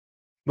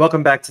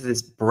Welcome back to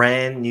this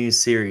brand new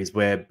series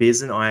where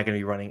Biz and I are going to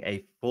be running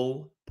a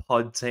full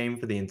pod team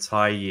for the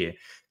entire year.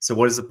 So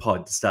what is a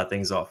pod to start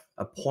things off?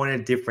 A point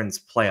of difference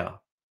player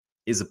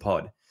is a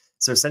pod.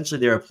 So essentially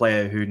they're a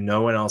player who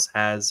no one else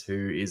has,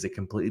 who is a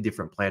completely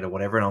different player to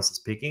what everyone else is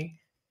picking.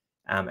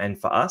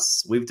 And for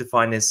us, we've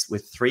defined this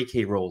with 3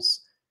 key rules.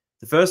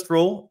 The first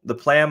rule, the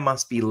player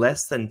must be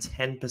less than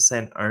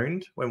 10%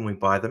 owned when we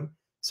buy them.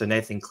 So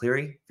Nathan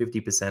Cleary,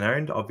 50%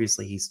 owned.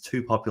 Obviously, he's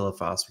too popular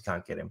for us. We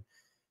can't get him.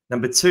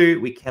 Number 2,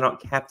 we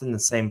cannot captain the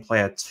same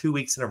player 2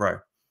 weeks in a row.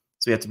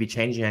 So we have to be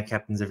changing our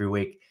captains every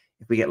week.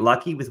 If we get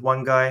lucky with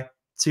one guy,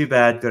 too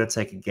bad, got to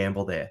take a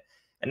gamble there.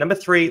 And number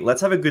 3, let's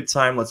have a good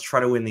time. Let's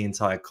try to win the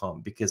entire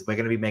comp because we're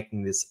going to be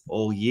making this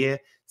all year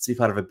to be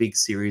part of a big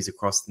series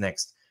across the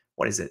next,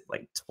 what is it,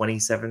 like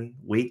 27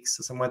 weeks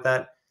or something like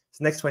that.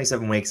 So next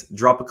 27 weeks,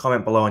 drop a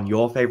comment below on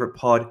your favorite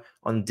pod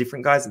on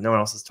different guys that no one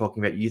else is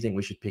talking about you think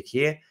we should pick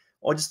here,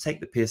 or just take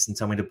the piss and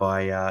tell me to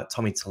buy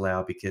Tommy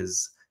Talau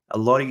because a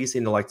lot of you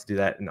seem to like to do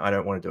that, and I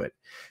don't want to do it.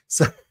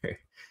 So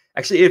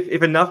actually,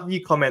 if enough of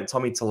you comment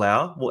Tommy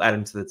Talau, we'll add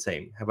him to the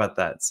team. How about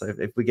that? So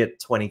if we get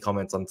 20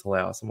 comments on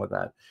Talau or something like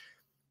that.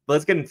 But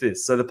let's get into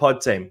this. So the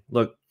pod team.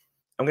 Look,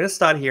 I'm going to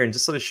start here and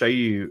just sort of show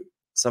you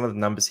some of the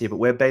numbers here, but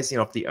we're basing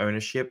off the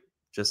ownership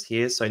just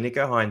here. So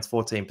Nico Hines,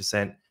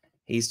 14%.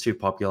 He's too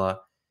popular.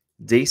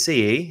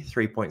 DCE,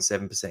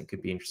 3.7%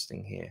 could be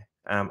interesting here.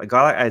 A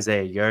guy like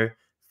Isaiah Yeo,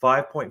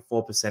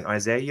 5.4%.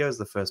 Isaiah Yeo is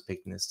the first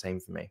pick in this team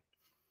for me.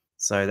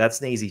 So that's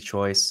an easy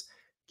choice.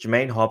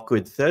 Jermaine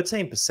Hopgood,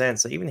 13%.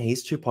 So even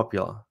he's too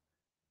popular.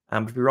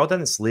 If we roll down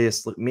this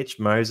list, look, Mitch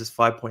Moses,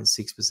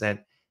 5.6%.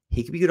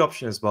 He could be a good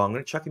option as well. I'm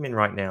going to chuck him in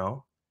right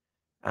now.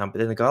 But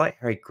then a guy like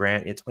Harry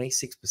Grant,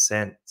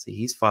 26%. So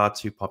he's far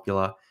too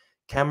popular.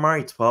 Cam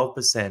Murray,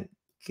 12%.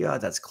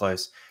 God, that's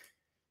close.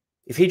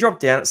 If he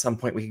dropped down at some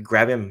point, we could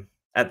grab him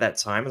at that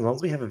time. As long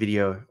as we have a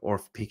video or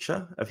a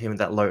picture of him at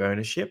that low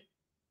ownership,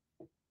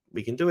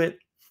 we can do it.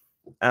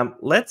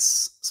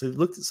 So we've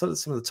looked at sort of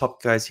some of the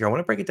top guys here. I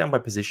want to break it down by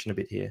position a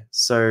bit here.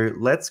 So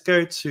let's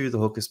go to the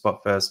hooker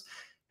spot first.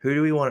 Who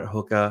do we want at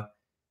hooker?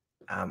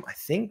 I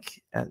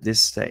think at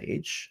this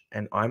stage,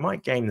 and I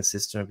might game the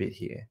system a bit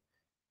here.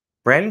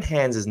 Brandon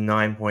Hands is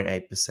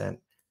 9.8%.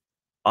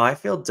 I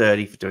feel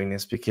dirty for doing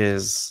this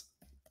because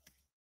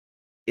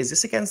is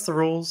this against the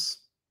rules?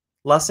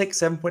 Lusick,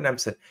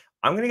 7.9%.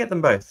 I'm going to get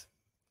them both.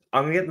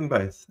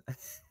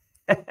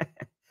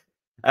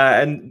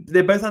 And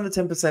they're both under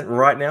 10%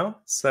 right now,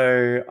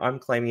 so I'm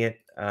claiming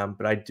it.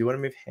 But I do want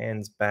to move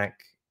Hands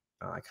back.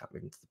 I can't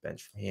move into the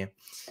bench from here.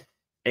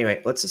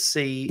 Anyway, let's just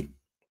see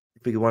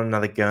if we want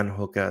another gun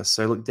hooker.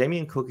 So look,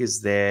 Damien Cook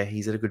is there.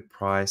 He's at a good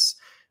price.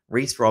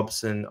 Reece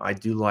Robson, I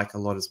do like a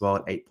lot as well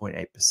at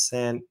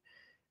 8.8%.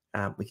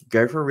 We could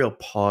go for a real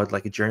pod,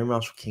 like a Jeremy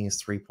Marshall King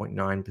is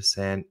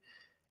 3.9%.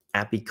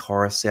 Appy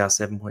Coruscant,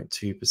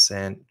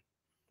 7.2%.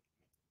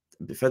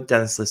 Further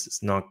down this list,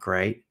 it's not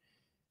great.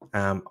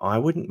 I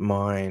wouldn't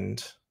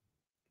mind.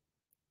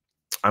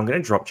 I'm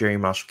going to drop Jerry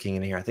Marshall King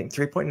in here. I think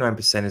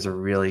 3.9% is a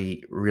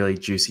really, really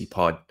juicy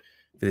pod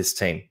for this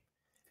team.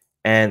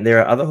 And there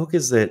are other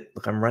hookers that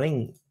look. I'm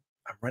running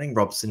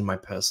Robson in my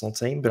personal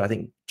team, but I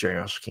think Jerry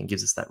Marshall King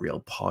gives us that real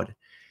pod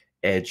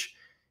edge.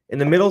 In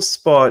the middle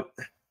spot,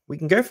 we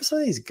can go for some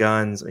of these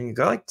guns. I mean, a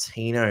guy like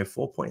Tino,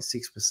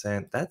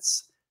 4.6%.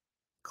 That's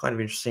kind of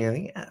interesting. I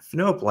think for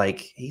Noah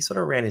Blake, he sort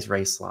of ran his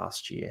race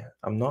last year.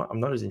 I'm not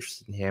as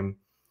interested in him.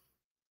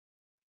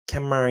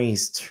 Cam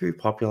Murray's too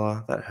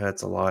popular. That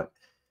hurts a lot.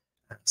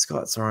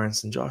 Scott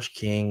Sorensen, Josh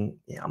King.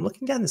 Yeah, I'm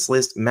looking down this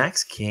list.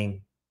 Max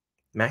King,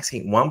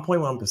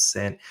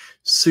 1.1%.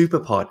 Super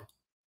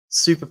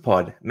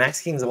pod. Max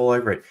King's all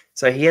over it.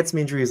 So he had some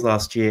injuries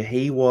last year.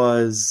 He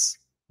was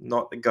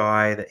not the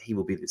guy that he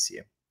will be this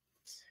year.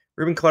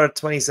 Ruben Cotter,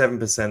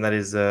 27%. That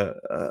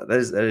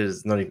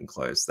is not even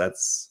close.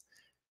 That's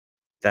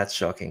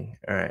shocking.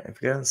 All right,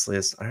 if we go on this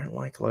list, I don't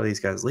like a lot of these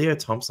guys. Leo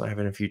Thompson, I have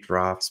in a few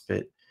drafts,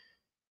 but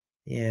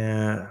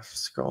yeah,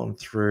 scrolling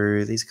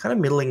through these kind of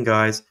middling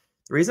guys.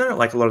 The reason I don't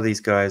like a lot of these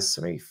guys, so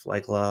maybe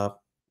Flegler.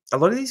 A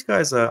lot of these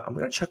guys are, I'm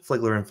going to chuck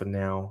Flegler in for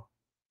now.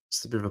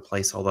 Just a bit of a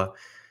placeholder.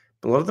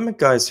 But a lot of them are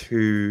guys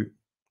who,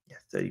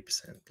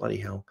 30%, bloody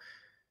hell,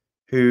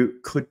 who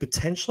could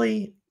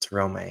potentially,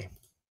 Terrell May.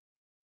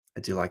 I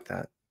do like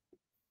that.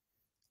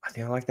 I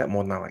think I like that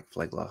more than I like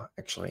Flegler,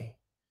 actually.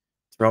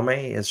 Terrell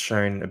May has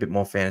shown a bit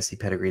more fantasy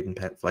pedigree than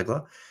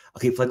Flegler. I'll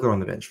keep Flegler on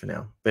the bench for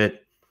now.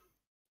 But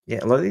yeah,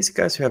 a lot of these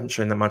guys who haven't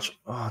shown that much.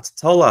 Oh, it's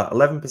Tola,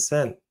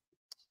 11%.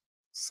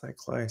 So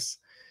close.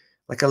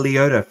 Like a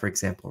Leota, for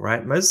example,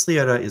 right? Moses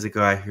Leota is a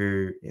guy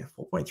who,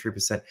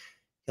 4.3%.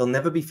 He'll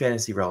never be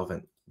fantasy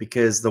relevant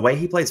because the way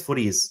he plays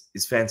footy is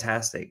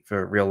fantastic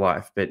for real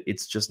life, but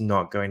it's just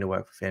not going to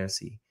work for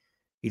fantasy.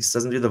 He just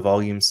doesn't do the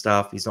volume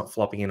stuff. He's not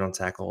flopping in on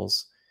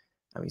tackles.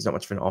 He's not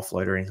much of an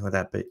offload or anything like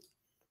that, but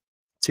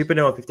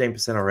Tupano at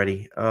 15%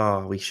 already.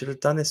 Oh, we should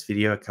have done this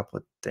video a couple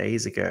of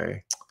days ago.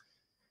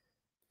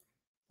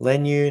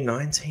 Lenu,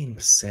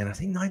 19%. I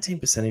think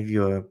 19% of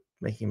you are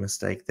making a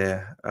mistake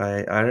there.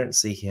 I don't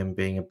see him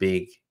being a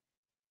big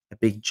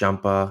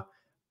jumper.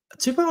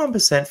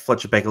 2.1%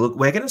 Fletcher Baker. Look,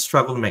 we're going to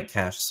struggle to make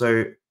cash.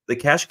 So the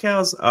cash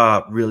cows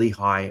are really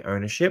high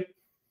ownership,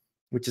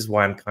 which is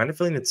why I'm kind of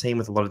filling the team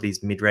with a lot of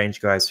these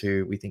mid-range guys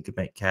who we think could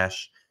make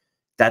cash.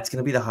 That's going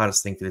to be the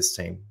hardest thing for this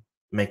team,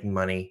 making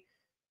money.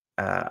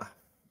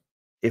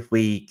 If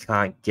we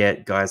can't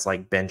get guys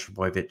like Ben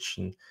Trebojevic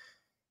and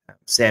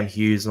Sam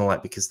Hughes and all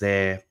that because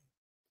they're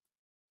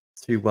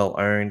too well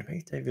owned.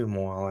 Maybe David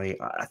Morley.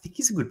 I think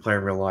he's a good player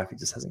in real life. He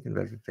just hasn't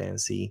converted for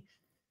fantasy.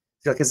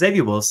 Like a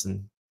Xavier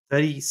Wilson,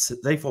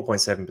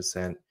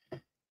 34.7%.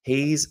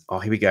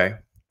 Here we go.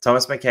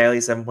 Thomas McHaley,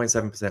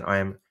 7.7%. I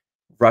am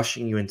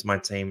rushing you into my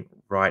team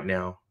right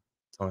now,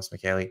 Thomas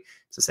McHaley.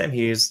 So Sam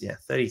Hughes, yeah,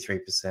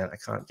 33%. I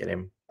can't get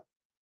him.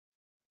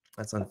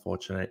 That's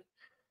unfortunate.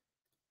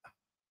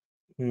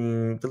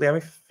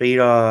 Guilherme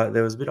Feeder,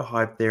 there was a bit of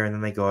hype there, and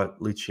then they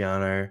got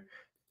Luciano.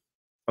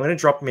 I'm going to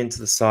drop him into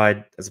the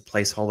side as a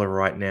placeholder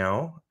right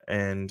now,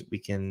 and we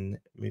can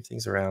move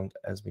things around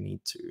as we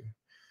need to.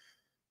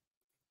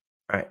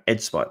 All right, edge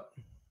spot.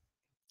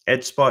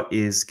 Edge spot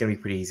is going to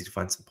be pretty easy to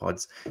find some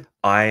pods.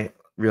 I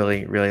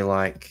really, really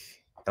like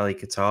Ali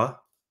Qatar.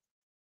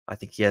 I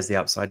think he has the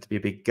upside to be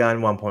a big gun,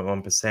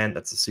 1.1%.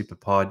 That's a super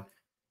pod.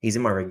 He's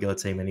in my regular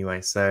team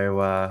anyway,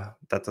 so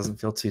that doesn't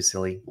feel too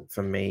silly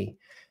for me.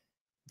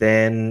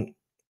 Then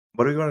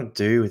what do we want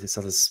to do with this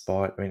other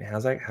spot? I mean, how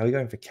are we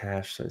going for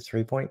cash? So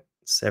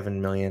 3.7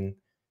 million.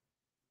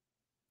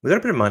 We got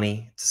a bit of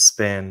money to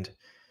spend.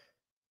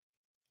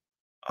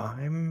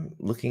 I'm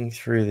looking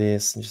through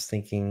this and just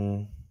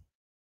thinking,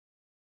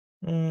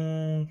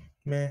 not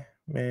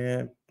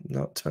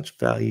too much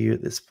value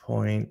at this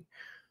point.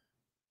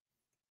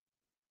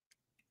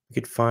 We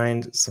could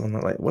find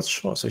someone like what's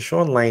Sean? So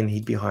Sean Lane,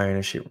 he'd be high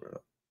ownership.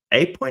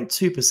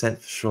 8.2%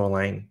 for Sean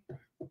Lane.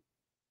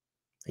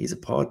 He's a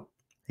pod.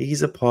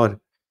 He's a pod.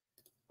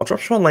 I'll drop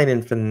Sean Lane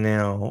in for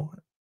now.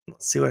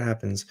 Let's see what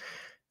happens.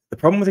 The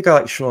problem with a guy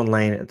like Sean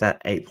Lane at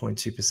that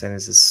 8.2%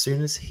 is as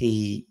soon as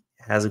he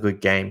has a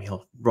good game,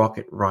 he'll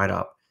rocket right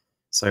up.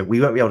 So we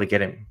won't be able to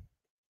get him.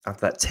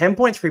 After that,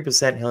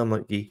 10.3%, Helen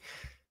Lukey.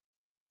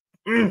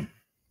 We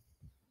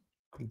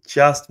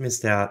just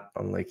missed out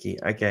on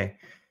Lukey. Okay.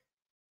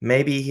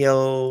 Maybe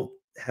he'll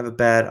have a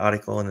bad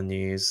article in the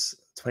news.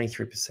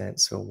 23%,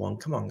 so 1.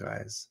 Come on,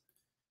 guys.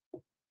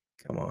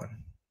 Come on.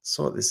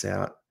 Sort this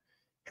out.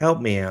 Help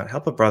me out.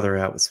 Help a brother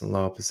out with some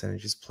lower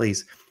percentages,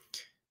 please.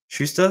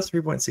 Schuster,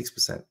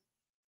 3.6%. We'll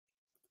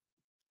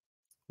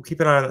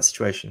keep an eye on that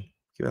situation.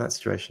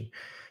 40%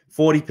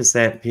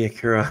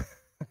 Piakura.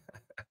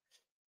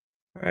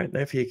 All right,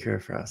 no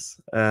Piakura for us.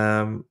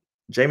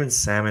 Jamin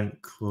Salmon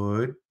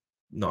could.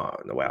 No,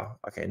 wow.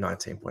 Okay,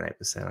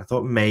 19.8%. I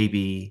thought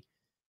maybe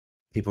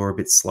people were a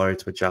bit slow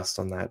to adjust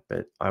on that,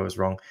 but I was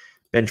wrong.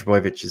 Ben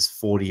Trebojevic is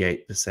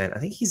 48%. I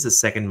think he's the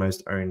second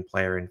most owned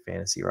player in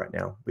fantasy right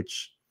now,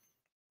 which,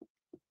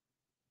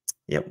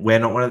 yeah, we're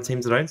not one of the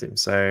teams that owns him.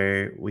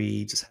 So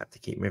we just have to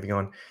keep moving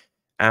on.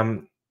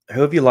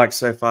 Who have you liked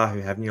so far? Who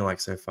haven't you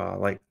liked so far?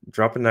 Like,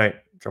 drop a note.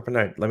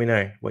 Let me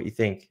know what you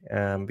think,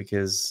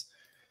 because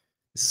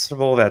this is sort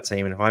of all of our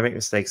team. And if I make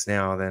mistakes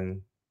now,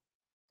 then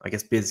I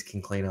guess Biz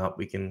can clean up.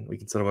 We can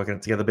sort of work on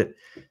it together. But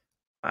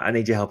I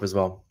need your help as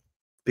well.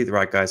 Be the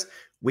right guys.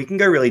 We can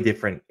go really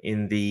different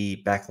in the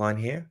back line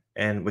here,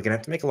 and we're going to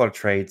have to make a lot of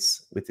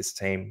trades with this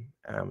team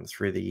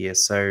through the year.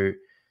 So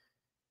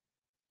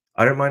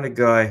I don't mind a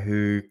guy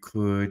who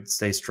could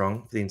stay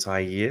strong for the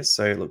entire year.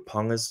 So look,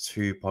 Ponga's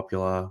too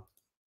popular.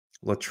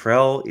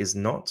 Latrell is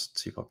not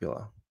too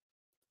popular.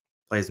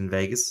 Plays in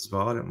Vegas as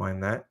well. I don't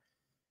mind that.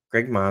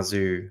 Greg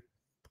Marzu,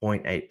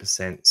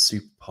 0.8%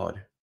 super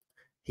pod.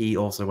 He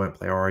also won't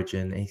play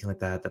Origin, anything like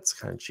that. That's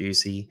kind of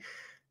juicy.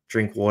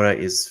 Drinkwater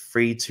is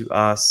free to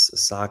us.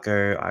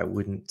 Osako, I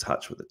wouldn't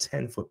touch with a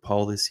 10-foot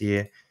pole this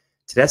year.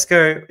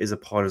 Tedesco is a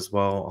pod as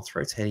well. I'll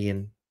throw Teddy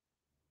in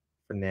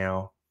for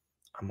now.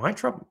 I might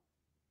drop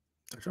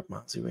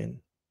Marzu in.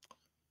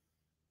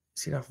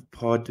 Is he enough of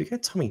pod? Do we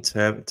get Tommy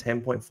Turbo?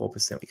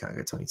 10.4%. We can't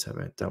go Tommy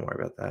Turbo. Don't worry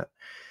about that.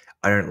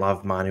 I don't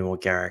love Manu or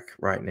Garrick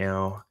right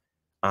now.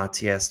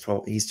 RTS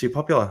 12. He's too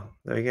popular.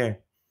 There we go.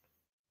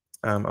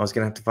 I was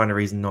going to have to find a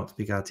reason not to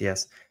pick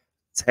RTS.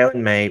 Taylor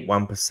May,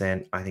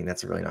 1%. I think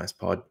that's a really nice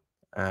pod.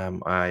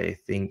 I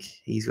think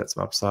he's got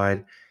some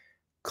upside.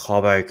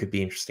 Cobbo could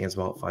be interesting as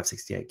well at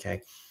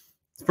 568k.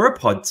 For a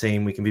pod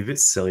team, we can be a bit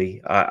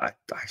silly. I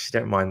actually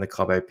don't mind the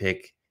Cobbo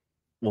pick.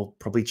 We'll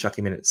probably chuck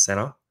him in at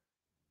center.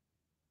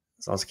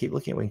 So I'll just keep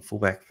looking at wing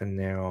fullback for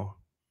now.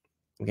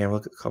 We're going to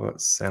look at Cobbo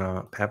at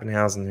center.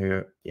 Pappenhausen,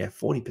 who,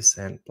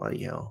 40%.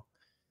 Bloody hell.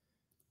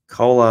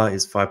 Kohler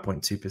is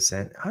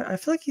 5.2%. I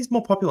feel like he's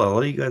more popular. A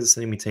lot of you guys are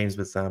sending me teams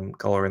with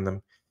Kohler in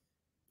them.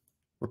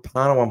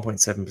 Rapana,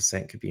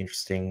 1.7% could be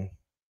interesting.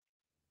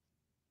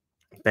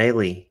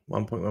 Bailey,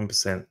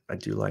 1.1%. I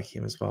do like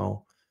him as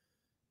well.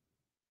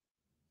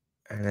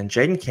 And then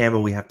Jaden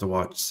Campbell, we have to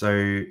watch. So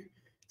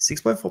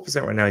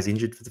 6.4% right now. He's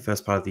injured for the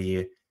first part of the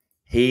year.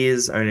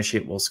 His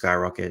ownership will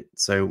skyrocket.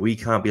 So we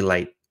can't be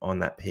late on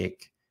that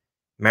pick.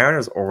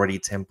 Mariner's already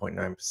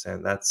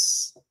 10.9%.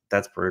 That's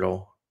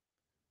brutal.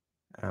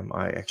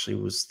 I actually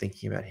was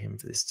thinking about him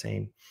for this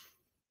team,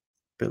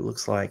 but it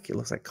looks like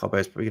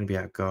Cobbo's probably going to be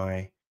our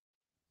guy.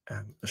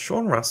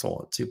 Sean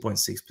Russell at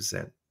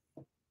 2.6%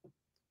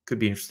 could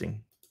be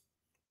interesting.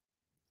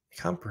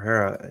 Cam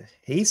Pereira,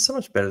 he's so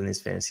much better than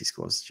his fantasy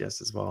scores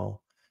suggest as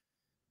well.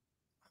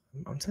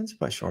 I'm tempted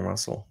by Sean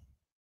Russell.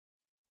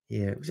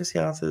 Yeah, just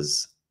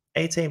Arthur's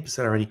 18%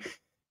 already.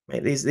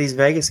 Mate, these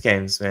Vegas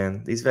games,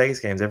 man. These Vegas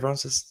games,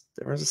 everyone's just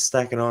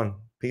stacking on,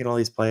 picking all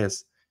these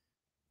players.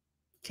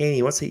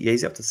 Keeney, what's he? Yeah,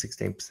 he's up to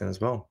 16% as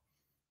well.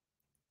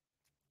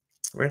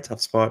 We're in a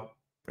tough spot.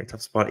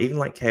 Even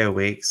like KO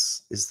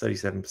Weeks is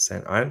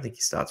 37%. I don't think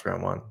he starts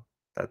round one.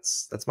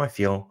 That's my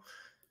feel.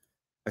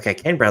 Okay,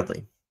 Kane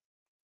Bradley.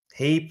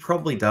 He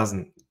probably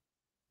doesn't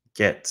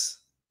get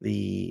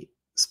the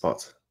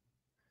spot,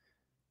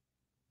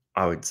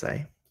 I would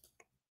say.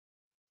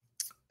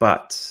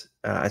 But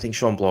I think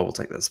Sean Bloor will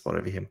take that spot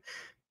over him.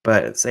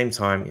 But at the same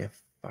time, yeah,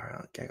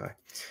 okay, guy.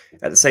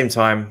 At the same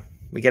time,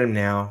 we get him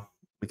now.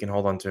 We can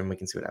hold on to him. We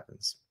can see what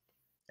happens.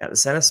 At the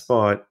center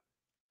spot,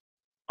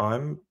 I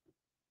don't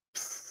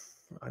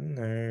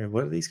know.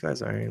 What do these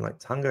guys own? Like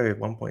Tungo,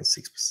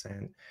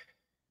 1.6%.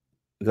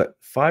 We've got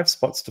 5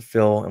 spots to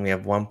fill, and we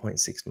have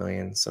 1.6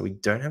 million. So we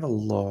don't have a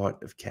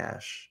lot of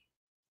cash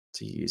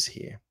to use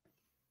here.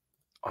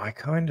 I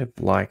kind of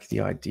like the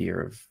idea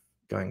of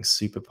going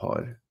super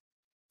pod.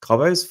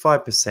 Cobbo's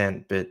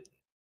 5%, but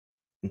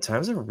in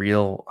terms of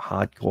real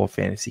hardcore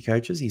fantasy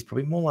coaches, he's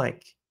probably more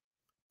like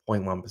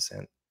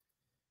 0.1%.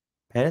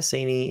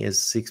 Panasini is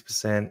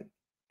 6%.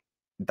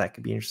 That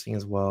could be interesting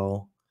as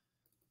well.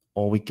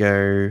 Or we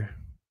go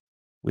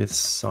with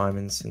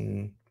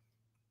Simonson,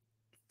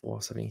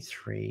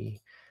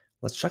 473.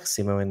 Let's chuck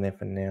Simo in there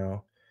for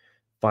now.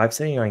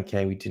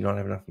 579k. We do not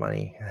have enough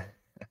money.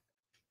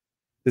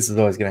 This is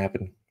always going to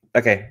happen.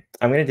 Okay,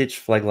 I'm going to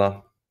ditch Flegler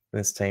in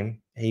this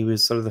team. He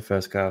was sort of the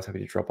first guy I was happy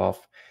to drop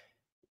off.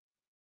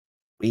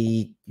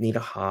 We need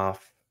a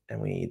half, and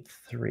we need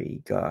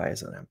 3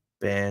 guys on our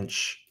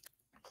bench.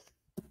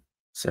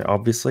 So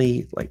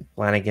obviously, like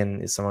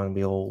Flanagan is someone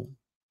we all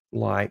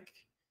like.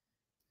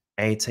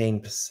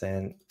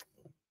 18%.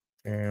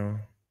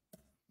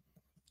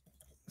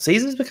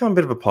 Caesar's become a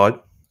bit of a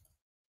pod.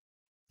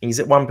 He's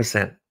at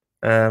 1%.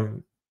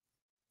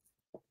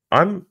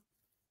 I'm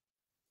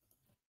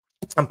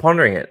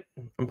pondering it.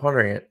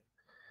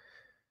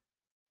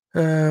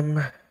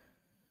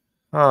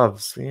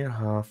 Halves. We need a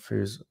half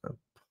who's a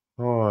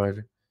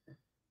pod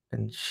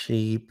and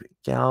cheap.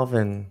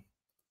 Galvin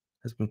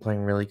has been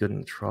playing really good in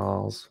the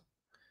trials.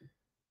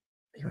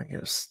 He might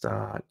get a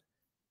start.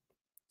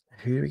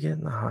 Who do we get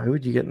in the halves? Who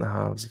would you get in the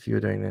halves if you were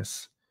doing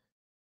this?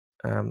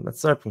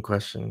 That's an open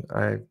question.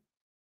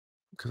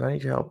 Because I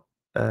need your help.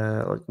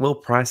 Like Will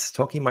Price,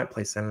 talking might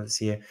play center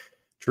this year.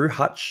 Drew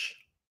Hutch,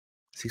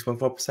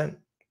 6.4%.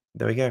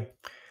 There we go.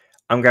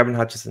 I'm grabbing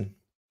Hutchison.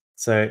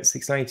 So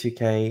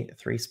 692k,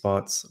 3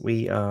 spots.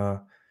 We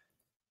got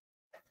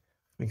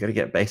to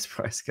get base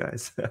price,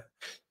 guys.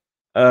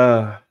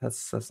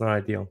 That's not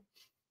ideal.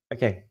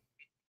 Okay.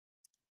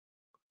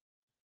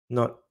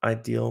 Not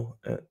ideal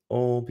at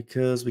all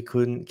because we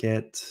couldn't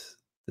get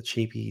the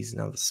cheapies in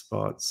other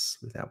spots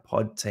with our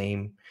pod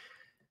team.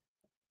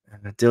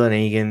 Dylan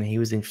Egan, he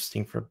was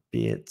interesting for a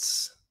bit.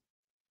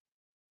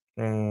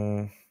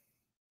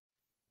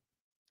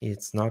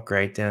 It's not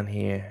great down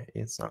here.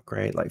 It's not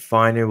great. Like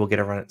Finer will get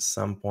a run at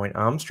some point.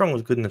 Armstrong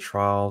was good in the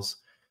trials.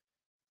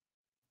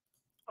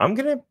 I'm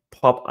gonna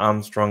pop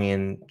Armstrong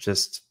in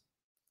just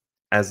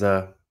as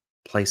a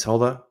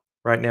placeholder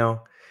right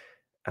now.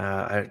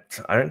 I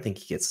don't think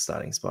he gets a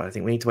starting spot. I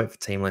think we need to wait for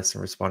team lists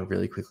and respond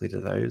really quickly to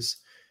those.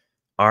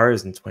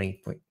 Iro's in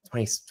 20%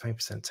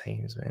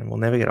 teams, man. We'll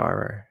never get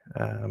Iro.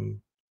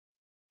 Let's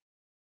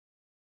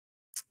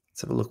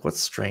have a look. What's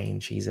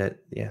Strange? He's at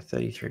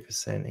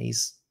 33%.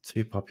 He's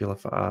too popular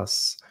for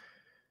us.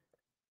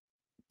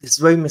 This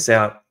is where we miss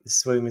out.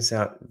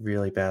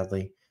 Really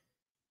badly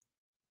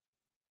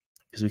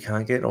because we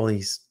can't get all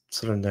these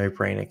sort of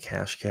no-brainer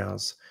cash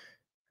cows,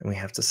 and we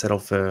have to settle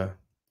for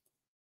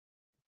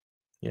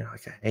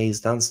like a Hayes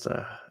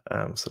Dunster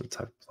sort of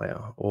type of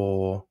player,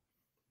 or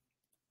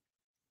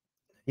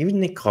even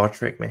Nick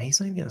Kotrick. Man, he's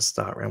not even going to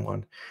start round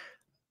 1.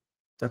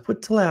 I'll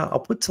put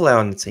Talau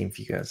on the team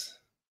for you guys.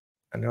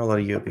 I know a lot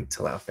of you are big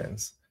Talau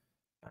fans.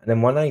 And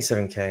then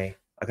 197k.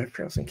 I got to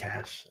free up some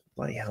cash.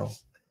 Bloody hell.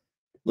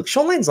 Look,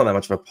 Sean Lane's not that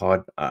much of a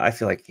pod. I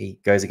feel like he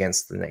goes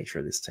against the nature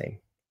of this team.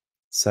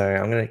 So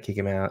I'm going to kick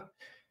him out.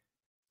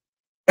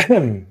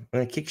 I'm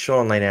going to kick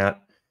Sean Lane out.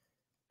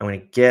 I'm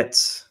going to get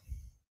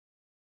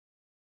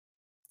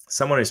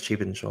someone who's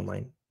cheaper than Sean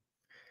Lane.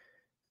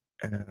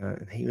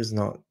 He was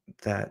not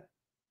that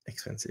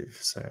expensive.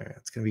 So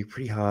it's going to be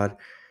pretty hard.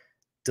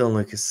 Dylan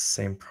Lucas,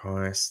 same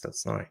price.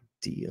 That's not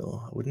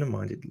ideal. I wouldn't have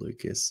minded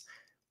Lucas.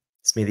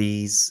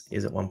 Smithies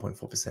is at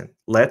 1.4%.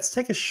 Let's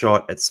take a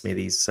shot at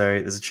Smithies. So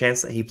there's a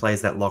chance that he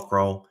plays that lock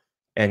roll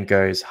and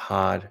goes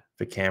hard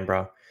for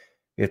Canberra.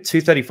 We have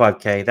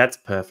 235k. That's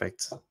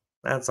perfect.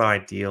 That's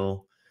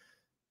ideal.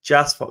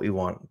 Just what we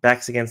want.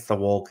 Backs against the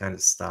wall kind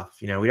of stuff.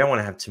 We don't want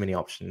to have too many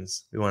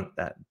options. We want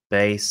that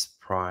base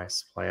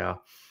price player.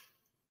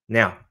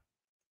 Now,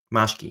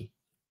 Marshke.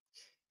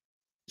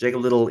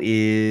 Jacob Little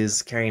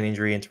is carrying an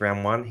injury into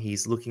round 1.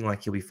 He's looking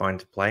like he'll be fine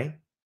to play.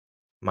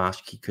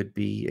 Marshke could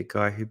be a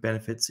guy who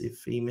benefits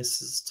if he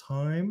misses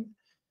time.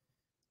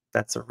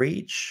 That's a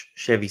reach.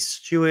 Chevy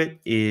Stewart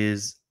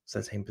is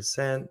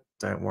 13%.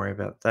 Don't worry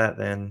about that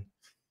then.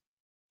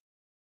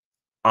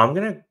 I'm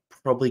going to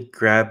probably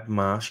grab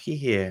Marshke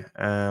here.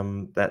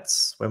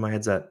 That's where my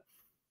head's at.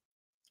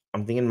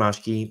 I'm thinking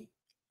Marshke.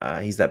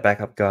 He's that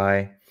backup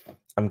guy.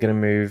 I'm going to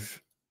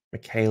move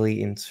McKaylee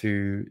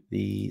into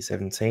the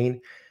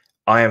 17.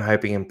 I am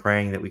hoping and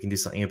praying that we can do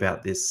something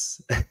about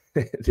this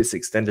this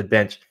extended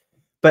bench.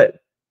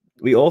 But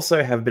we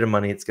also have a bit of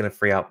money it's going to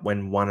free up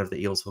when one of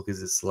the Eels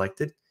hookers is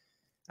selected.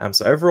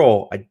 So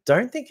overall, I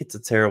don't think it's a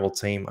terrible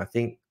team. I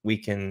think we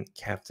can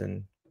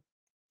captain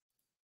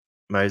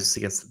Moses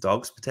against the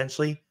Dogs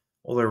potentially.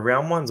 Although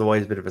round 1's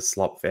always a bit of a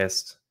slop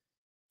fest.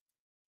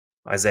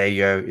 Isaiah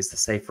Yeo is the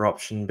safer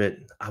option, but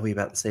are we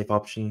about the safe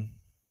option?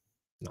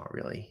 Not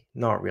really.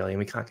 Not really. And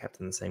we can't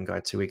captain the same guy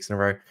 2 weeks in a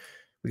row.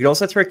 We could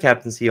also throw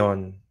captaincy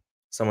on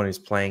someone who's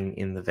playing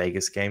in the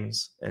Vegas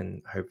games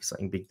and hope for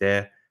something big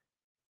there.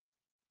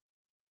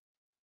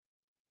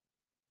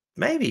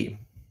 Maybe.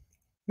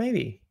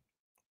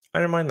 I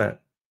don't mind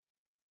that.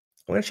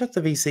 I'm going to chuck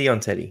the VC on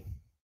Teddy.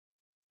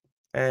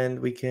 And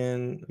we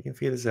can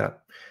figure this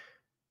out.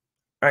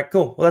 All right,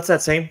 cool. Well, that's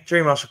that team.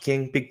 Jerry Marshall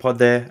King, big pod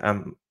there.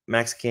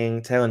 Max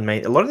King, Taylor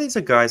Mate. A lot of these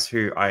are guys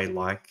who I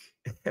like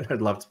and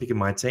I'd love to pick in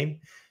my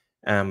team.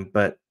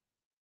 But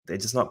they're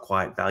just not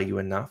quite value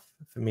enough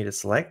for me to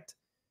select.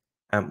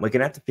 We're going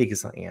to have to figure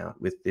something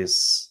out with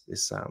this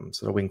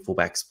sort of wing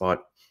fullback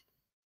spot.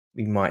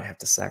 We might have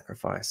to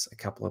sacrifice a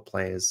couple of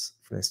players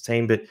from this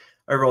team. But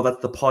overall,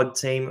 that's the pod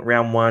team.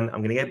 Round 1,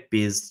 I'm going to get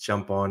Biz to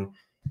jump on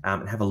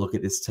and have a look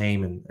at this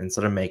team and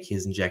sort of make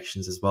his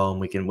injections as well. And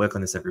we can work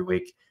on this every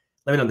week.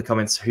 Let me know in the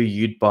comments who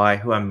you'd buy,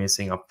 who I'm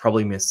missing. I'll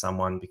probably miss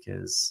someone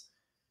because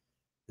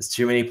there's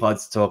too many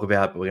pods to talk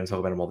about, but we're going to talk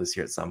about them all this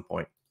year at some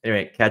point.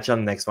 Anyway, catch you on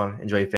the next one. Enjoy your